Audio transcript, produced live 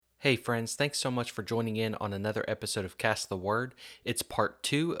Hey friends, thanks so much for joining in on another episode of Cast the Word. It's part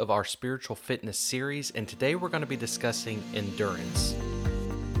 2 of our spiritual fitness series, and today we're going to be discussing endurance.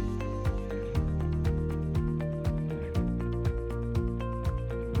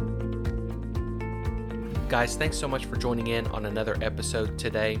 Guys, thanks so much for joining in on another episode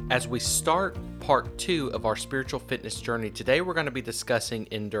today. As we start part 2 of our spiritual fitness journey, today we're going to be discussing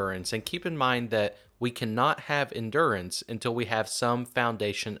endurance. And keep in mind that we cannot have endurance until we have some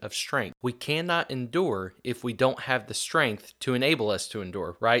foundation of strength. We cannot endure if we don't have the strength to enable us to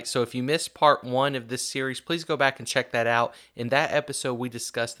endure, right? So if you missed part 1 of this series, please go back and check that out. In that episode, we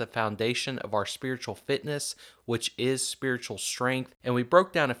discussed the foundation of our spiritual fitness, which is spiritual strength, and we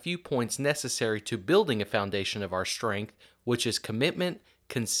broke down a few points necessary to building a foundation of our strength, which is commitment,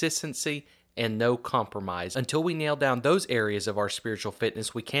 consistency, and no compromise. Until we nail down those areas of our spiritual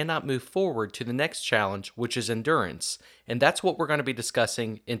fitness, we cannot move forward to the next challenge, which is endurance. And that's what we're going to be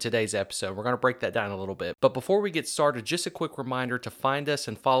discussing in today's episode. We're going to break that down a little bit. But before we get started, just a quick reminder to find us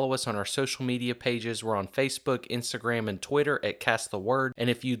and follow us on our social media pages. We're on Facebook, Instagram, and Twitter at Cast the Word. And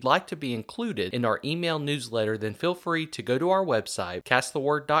if you'd like to be included in our email newsletter, then feel free to go to our website,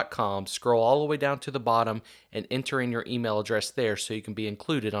 casttheword.com, scroll all the way down to the bottom, and enter in your email address there so you can be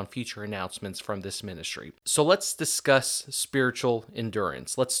included on future announcements from this ministry. So let's discuss spiritual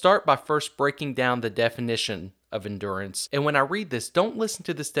endurance. Let's start by first breaking down the definition of endurance. And when I read this, don't listen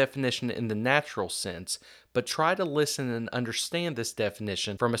to this definition in the natural sense, but try to listen and understand this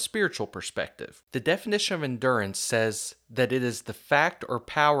definition from a spiritual perspective. The definition of endurance says that it is the fact or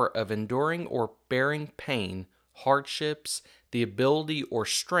power of enduring or bearing pain, hardships, the ability or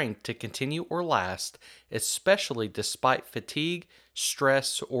strength to continue or last, especially despite fatigue,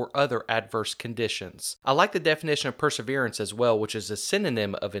 stress, or other adverse conditions. I like the definition of perseverance as well, which is a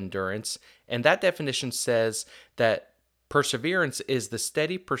synonym of endurance, and that definition says that perseverance is the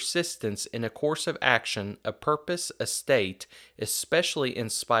steady persistence in a course of action, a purpose, a state, especially in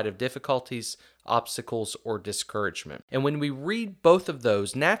spite of difficulties, obstacles, or discouragement. And when we read both of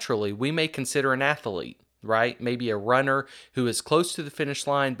those, naturally, we may consider an athlete, right? Maybe a runner who is close to the finish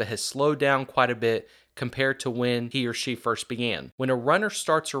line but has slowed down quite a bit compared to when he or she first began. When a runner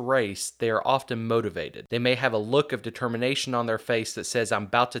starts a race, they are often motivated. They may have a look of determination on their face that says, I'm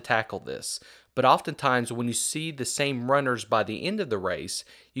about to tackle this. But oftentimes when you see the same runners by the end of the race,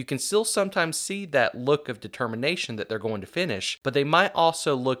 you can still sometimes see that look of determination that they're going to finish, but they might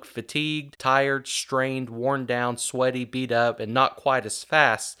also look fatigued, tired, strained, worn down, sweaty, beat up, and not quite as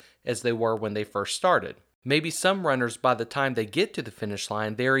fast as they were when they first started. Maybe some runners, by the time they get to the finish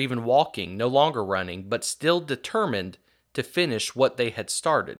line, they're even walking, no longer running, but still determined to finish what they had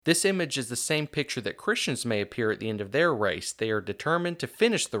started. This image is the same picture that Christians may appear at the end of their race. They are determined to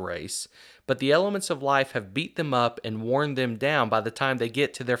finish the race, but the elements of life have beat them up and worn them down by the time they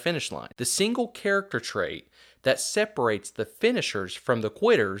get to their finish line. The single character trait that separates the finishers from the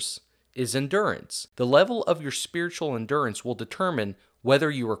quitters is endurance. The level of your spiritual endurance will determine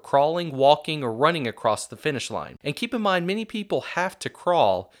whether you are crawling, walking, or running across the finish line. And keep in mind, many people have to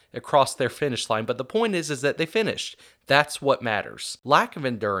crawl across their finish line, but the point is that they finished. That's what matters. Lack of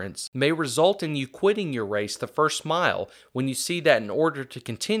endurance may result in you quitting your race the first mile when you see that in order to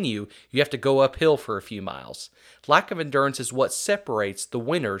continue, you have to go uphill for a few miles. Lack of endurance is what separates the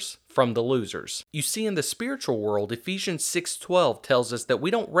winners from the losers. You see, in the spiritual world, Ephesians 6:12 tells us that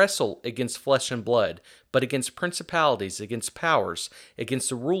we don't wrestle against flesh and blood, but against principalities, against powers, against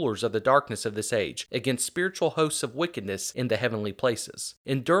the rulers of the darkness of this age, against spiritual hosts of wickedness in the heavenly places.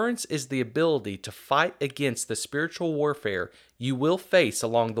 Endurance is the ability to fight against the spiritual warfare you will face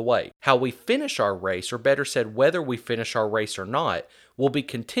along the way. How we finish our race, or better said, whether we finish our race or not, will be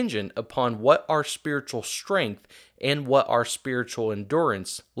contingent upon what our spiritual strength and what our spiritual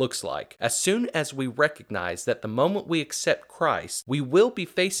endurance looks like. As soon as we recognize that the moment we accept Christ, we will be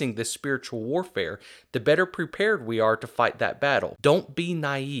facing this spiritual warfare, the better prepared we are to fight that battle. Don't be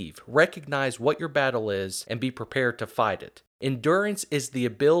naive. Recognize what your battle is and be prepared to fight it. Endurance is the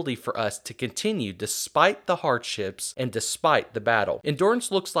ability for us to continue despite the hardships and despite the battle. Endurance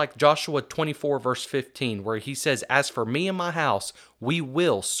looks like Joshua 24 verse 15, where he says, "As for me and my house, we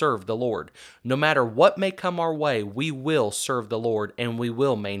will serve the Lord." No matter what may come our way, we will serve the Lord and we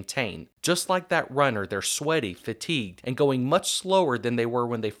will maintain. Just like that runner, they're sweaty, fatigued, and going much slower than they were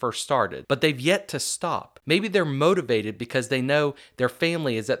when they first started. But they've yet to stop. Maybe they're motivated because they know their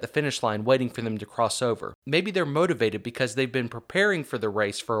family is at the finish line waiting for them to cross over. Maybe they're motivated because they've been preparing for the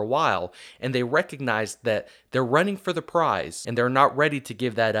race for a while and they recognize that they're running for the prize and they're not ready to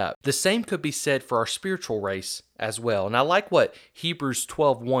give that up. The same could be said for our spiritual race as well. And I like what Hebrews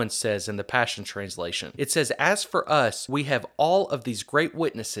 12:1 says in the Passion Translation. It says, "As for us, we have all of these great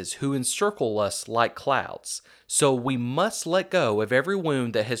witnesses who encircle us like clouds. So we must let go of every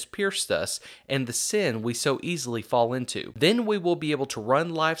wound that has pierced us and the sin we so easily fall into. Then we will be able to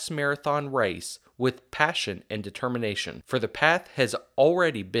run life's marathon race with passion and determination, for the path has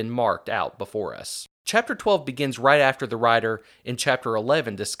already been marked out before us." Chapter 12 begins right after the writer in chapter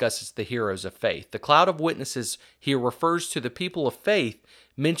 11 discusses the heroes of faith. The cloud of witnesses here refers to the people of faith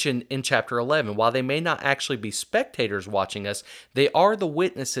mentioned in chapter 11. While they may not actually be spectators watching us, they are the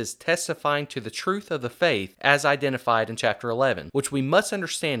witnesses testifying to the truth of the faith as identified in chapter 11, which we must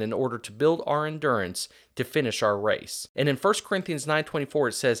understand in order to build our endurance to finish our race. And in 1 Corinthians 9:24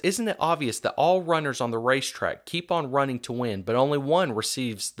 it says, "Isn't it obvious that all runners on the racetrack keep on running to win, but only one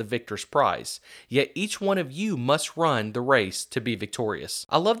receives the victor's prize? Yet each one of you must run the race to be victorious."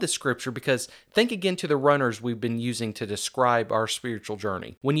 I love this scripture because think again to the runners we've been using to describe our spiritual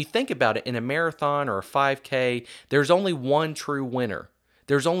journey. When you think about it, in a marathon or a 5K, there's only one true winner.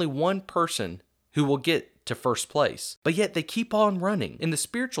 There's only one person who will get to first place. But yet they keep on running. In the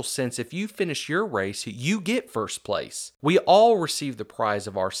spiritual sense, if you finish your race, you get first place. We all receive the prize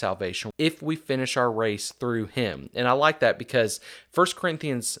of our salvation if we finish our race through Him. And I like that because 1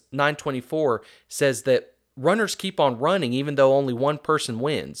 Corinthians 9:24 says that runners keep on running even though only one person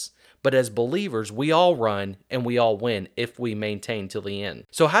wins. But as believers, we all run and we all win if we maintain till the end.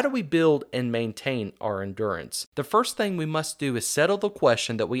 So how do we build and maintain our endurance? The first thing we must do is settle the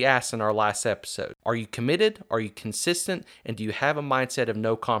question that we asked in our last episode. Are you committed? Are you consistent? And do you have a mindset of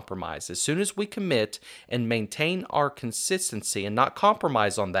no compromise? As soon as we commit and maintain our consistency and not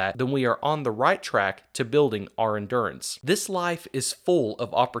compromise on that, then we are on the right track to building our endurance. This life is full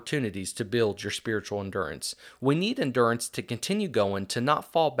of opportunities to build your spiritual endurance. We need endurance to continue going, to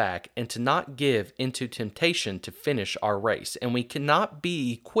not fall back, and to not give into temptation to finish our race. And we cannot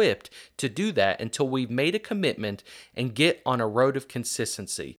be equipped to do that until we've made a commitment and get on a road of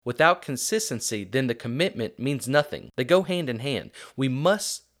consistency. Without consistency, then the commitment means nothing. They go hand in hand. We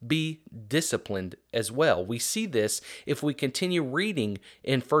must be disciplined as well. We see this if we continue reading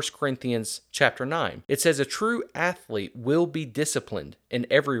in 1 Corinthians chapter 9. It says, "A true athlete will be disciplined in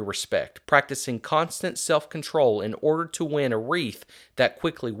every respect, practicing constant self-control in order to win a wreath that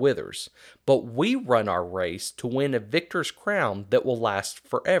quickly withers. But we run our race to win a victor's crown that will last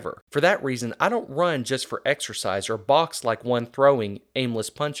forever." For that reason, I don't run just for exercise or box like one throwing aimless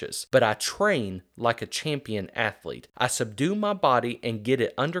punches, but I train like a champion athlete. I subdue my body and get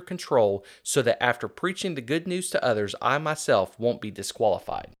it under control so that after preaching the good news to others, I myself won't be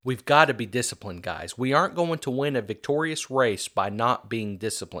disqualified. We've got to be disciplined, guys. We aren't going to win a victorious race by not being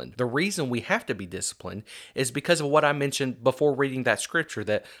disciplined. The reason we have to be disciplined is because of what I mentioned before reading that scripture,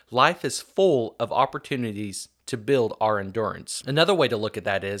 that life is full of opportunities to build our endurance. Another way to look at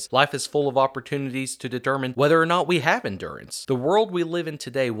that is life is full of opportunities to determine whether or not we have endurance. The world we live in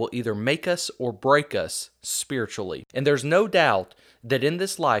today will either make us or break us spiritually. And there's no doubt that in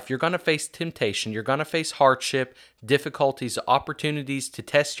this life, you're going to face temptation, you're going to face hardship, difficulties, opportunities to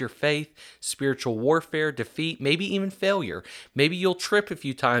test your faith, spiritual warfare, defeat, maybe even failure. Maybe you'll trip a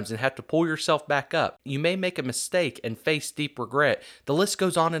few times and have to pull yourself back up. You may make a mistake and face deep regret. The list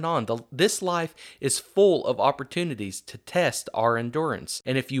goes on and on. This life is full of opportunities to test our endurance.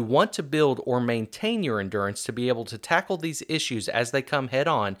 And if you want to build or maintain your endurance to be able to tackle these issues as they come head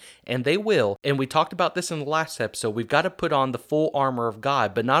on, and they will, and we talked about this in the last episode, we've got to put on the full armor of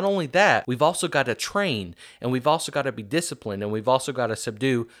God. But not only that, we've also got to train, and we've also got to be disciplined, and we've also got to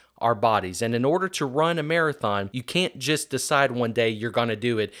subdue our bodies. And in order to run a marathon, you can't just decide one day you're going to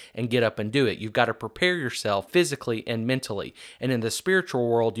do it and get up and do it. You've got to prepare yourself physically and mentally. And in the spiritual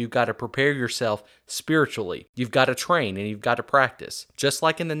world, you've got to prepare yourself spiritually. You've got to train and you've got to practice. Just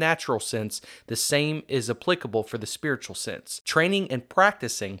like in the natural sense, the same is applicable for the spiritual sense. Training and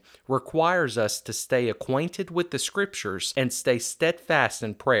practicing requires us to stay acquainted with the scriptures and stay steadfast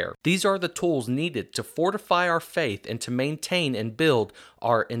in prayer. These are the tools needed to fortify our faith and to maintain and build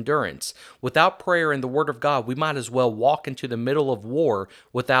our endurance. Without prayer and the Word of God, we might as well walk into the middle of war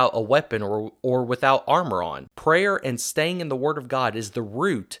without a weapon or without armor on. Prayer and staying in the Word of God is the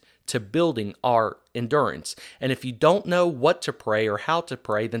root to building our endurance. And if you don't know what to pray or how to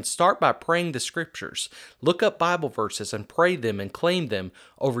pray, then start by praying the scriptures. Look up Bible verses and pray them and claim them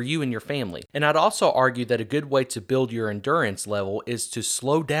over you and your family. And I'd also argue that a good way to build your endurance level is to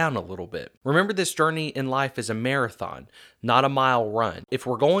slow down a little bit. Remember, this journey in life is a marathon, not a mile run. If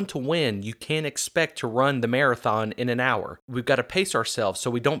we're going to win, you can't expect to run the marathon in an hour. We've got to pace ourselves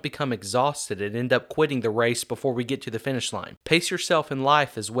so we don't become exhausted and end up quitting the race before we get to the finish line. Pace yourself in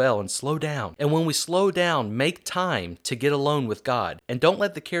life as well and slow down. And when we slow down, make time to get alone with God. And don't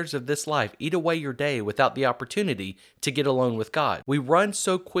let the cares of this life eat away your day without the opportunity to get alone with God. We run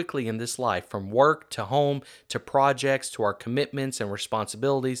so quickly in this life, from work to home to projects to our commitments and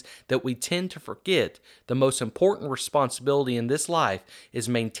responsibilities, that we tend to forget the most important responsibility in this life is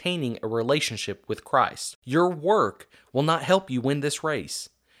maintaining a relationship with Christ. Your work will not help you win this race.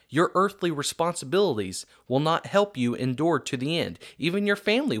 Your earthly responsibilities will not help you endure to the end. Even your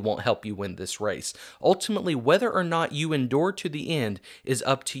family won't help you win this race. Ultimately, whether or not you endure to the end is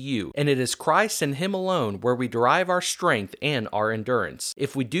up to you. And it is Christ and Him alone where we derive our strength and our endurance.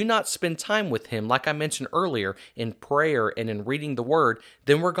 If we do not spend time with Him, like I mentioned earlier, in prayer and in reading the Word,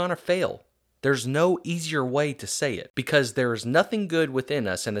 then we're going to fail. There's no easier way to say it, because there is nothing good within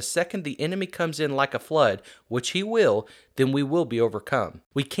us, and the second the enemy comes in like a flood, which he will, then we will be overcome.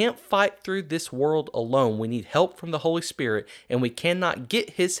 We can't fight through this world alone. We need help from the Holy Spirit, and we cannot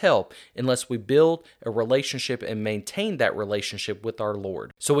get His help unless we build a relationship and maintain that relationship with our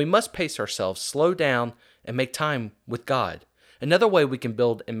Lord. So we must pace ourselves, slow down, and make time with God. Another way we can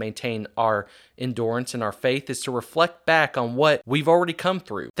build and maintain our endurance and our faith is to reflect back on what we've already come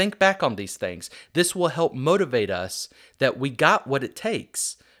through. Think back on these things. This will help motivate us that we got what it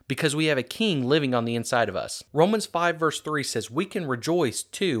takes, because we have a king living on the inside of us. Romans 5 verse 3 says, "We can rejoice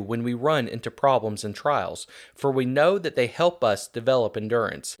too when we run into problems and trials, for we know that they help us develop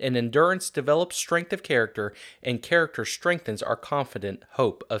endurance. And endurance develops strength of character, and character strengthens our confident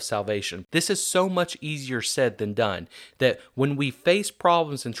hope of salvation." This is so much easier said than done, that when we face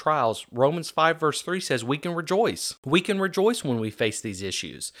problems and trials, Romans 5 verse 3 says we can rejoice. We can rejoice when we face these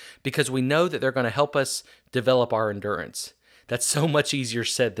issues, because we know that they're going to help us develop our endurance. That's so much easier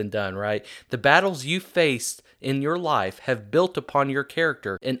said than done, right? The battles you faced in your life have built upon your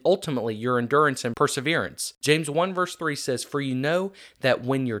character and ultimately your endurance and perseverance. James 1 verse 3 says, "For you know that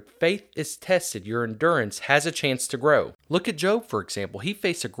when your faith is tested, your endurance has a chance to grow." Look at Job, for example. He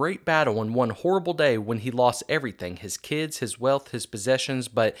faced a great battle in one horrible day when he lost everything, his kids, his wealth, his possessions.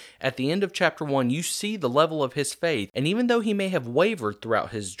 But at the end of chapter 1, you see the level of his faith. And even though he may have wavered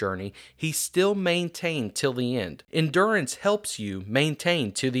throughout his journey, he still maintained till the end. Endurance helps you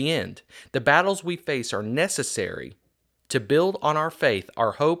maintain to the end. The battles we face are necessary to build on our faith,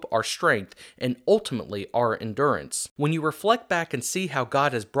 our hope, our strength, and ultimately our endurance. When you reflect back and see how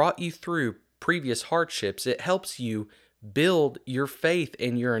God has brought you through previous hardships, it helps you build your faith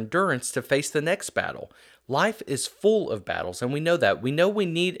and your endurance to face the next battle. Life is full of battles, and we know that. We know we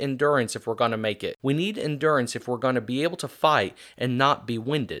need endurance if we're going to make it. We need endurance if we're going to be able to fight and not be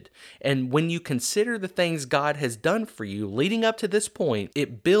winded. And when you consider the things God has done for you leading up to this point,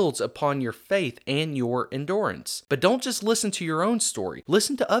 it builds upon your faith and your endurance. But don't just listen to your own story.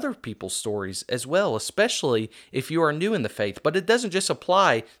 Listen to other people's stories as well, especially if you are new in the faith. But it doesn't just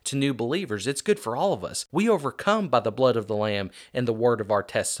apply to new believers. It's good for all of us. We overcome by the blood of the Lamb and the word of our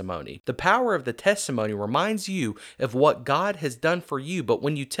testimony. The power of the testimony reminds you of what God has done for you, but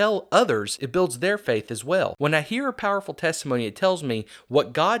when you tell others, it builds their faith as well. When I hear a powerful testimony, it tells me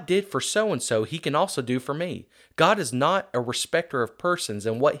what God did for so-and-so, He can also do for me. God is not a respecter of persons,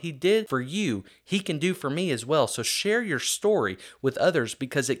 and what He did for you, He can do for me as well. So share your story with others,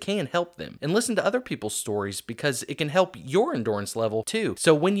 because it can help them. And listen to other people's stories, because it can help your endurance level too.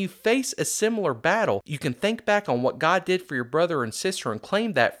 So when you face a similar battle, you can think back on what God did for your brother and sister and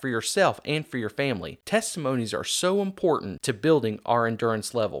claim that for yourself and for your family. Testimonies are so important to building our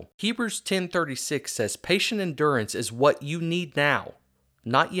endurance level. Hebrews 10:36 says, "Patient endurance is what you need now."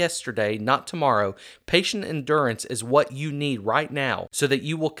 Not yesterday, not tomorrow. Patient endurance is what you need right now, so that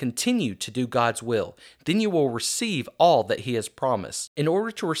you will continue to do God's will. Then you will receive all that He has promised. In order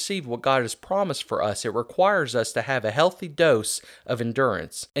to receive what God has promised for us, it requires us to have a healthy dose of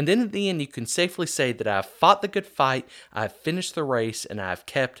endurance. And then at the end, you can safely say that I've fought the good fight, I've finished the race, and I've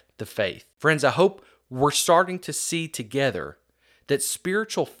kept the faith. Friends, I hope we're starting to see together that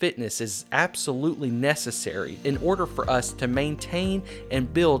spiritual fitness is absolutely necessary in order for us to maintain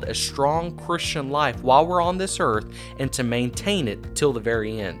and build a strong Christian life while we're on this earth, and to maintain it till the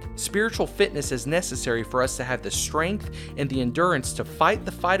very end. Spiritual fitness is necessary for us to have the strength and the endurance to fight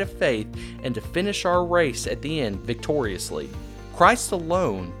the fight of faith and to finish our race at the end victoriously. Christ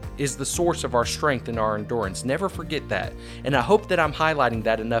alone is the source of our strength and our endurance. Never forget that. And I hope that I'm highlighting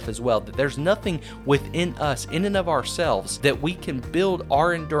that enough as well, that there's nothing within us, in and of ourselves, that we can build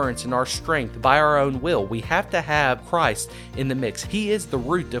our endurance and our strength by our own will. We have to have Christ in the mix. He is the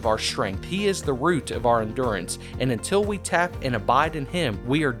root of our strength. He is the root of our endurance. And until we tap and abide in Him,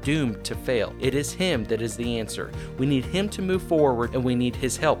 we are doomed to fail. It is Him that is the answer. We need Him to move forward, and we need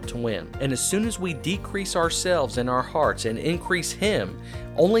His help to win. And as soon as we decrease ourselves and our hearts and increase Him,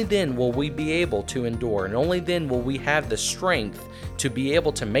 only then will we be able to endure, and only then will we have the strength to be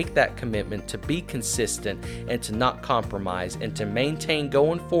able to make that commitment, to be consistent, and to not compromise, and to maintain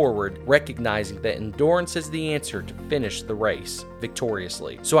going forward, recognizing that endurance is the answer to finish the race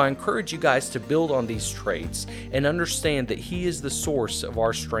victoriously. So I encourage you guys to build on these traits and understand that He is the source of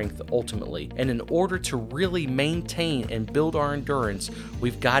our strength ultimately. And in order to really maintain and build our endurance,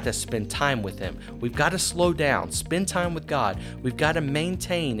 we've got to spend time with Him. We've got to slow down, spend time with God. We've got to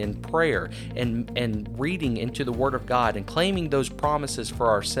maintain in prayer and reading into the Word of God and claiming those promises for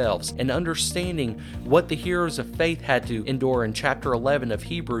ourselves and understanding what the heroes of faith had to endure in chapter 11 of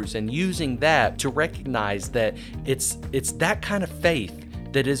Hebrews, and using that to recognize that it's that kind of faith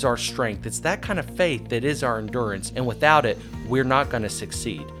that is our strength. It's that kind of faith that is our endurance, and without it, we're not going to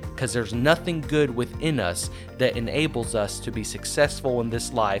succeed, because there's nothing good within us that enables us to be successful in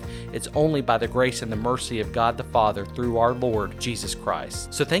this life. It's only by the grace and the mercy of God the Father through our Lord Jesus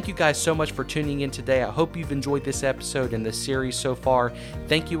Christ. So thank you guys so much for tuning in today. I hope you've enjoyed this episode and this series so far.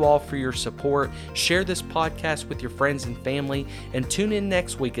 Thank you all for your support. Share this podcast with your friends and family, and tune in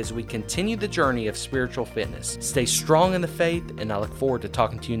next week as we continue the journey of spiritual fitness. Stay strong in the faith, and I look forward to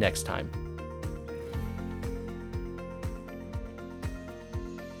talking to you next time.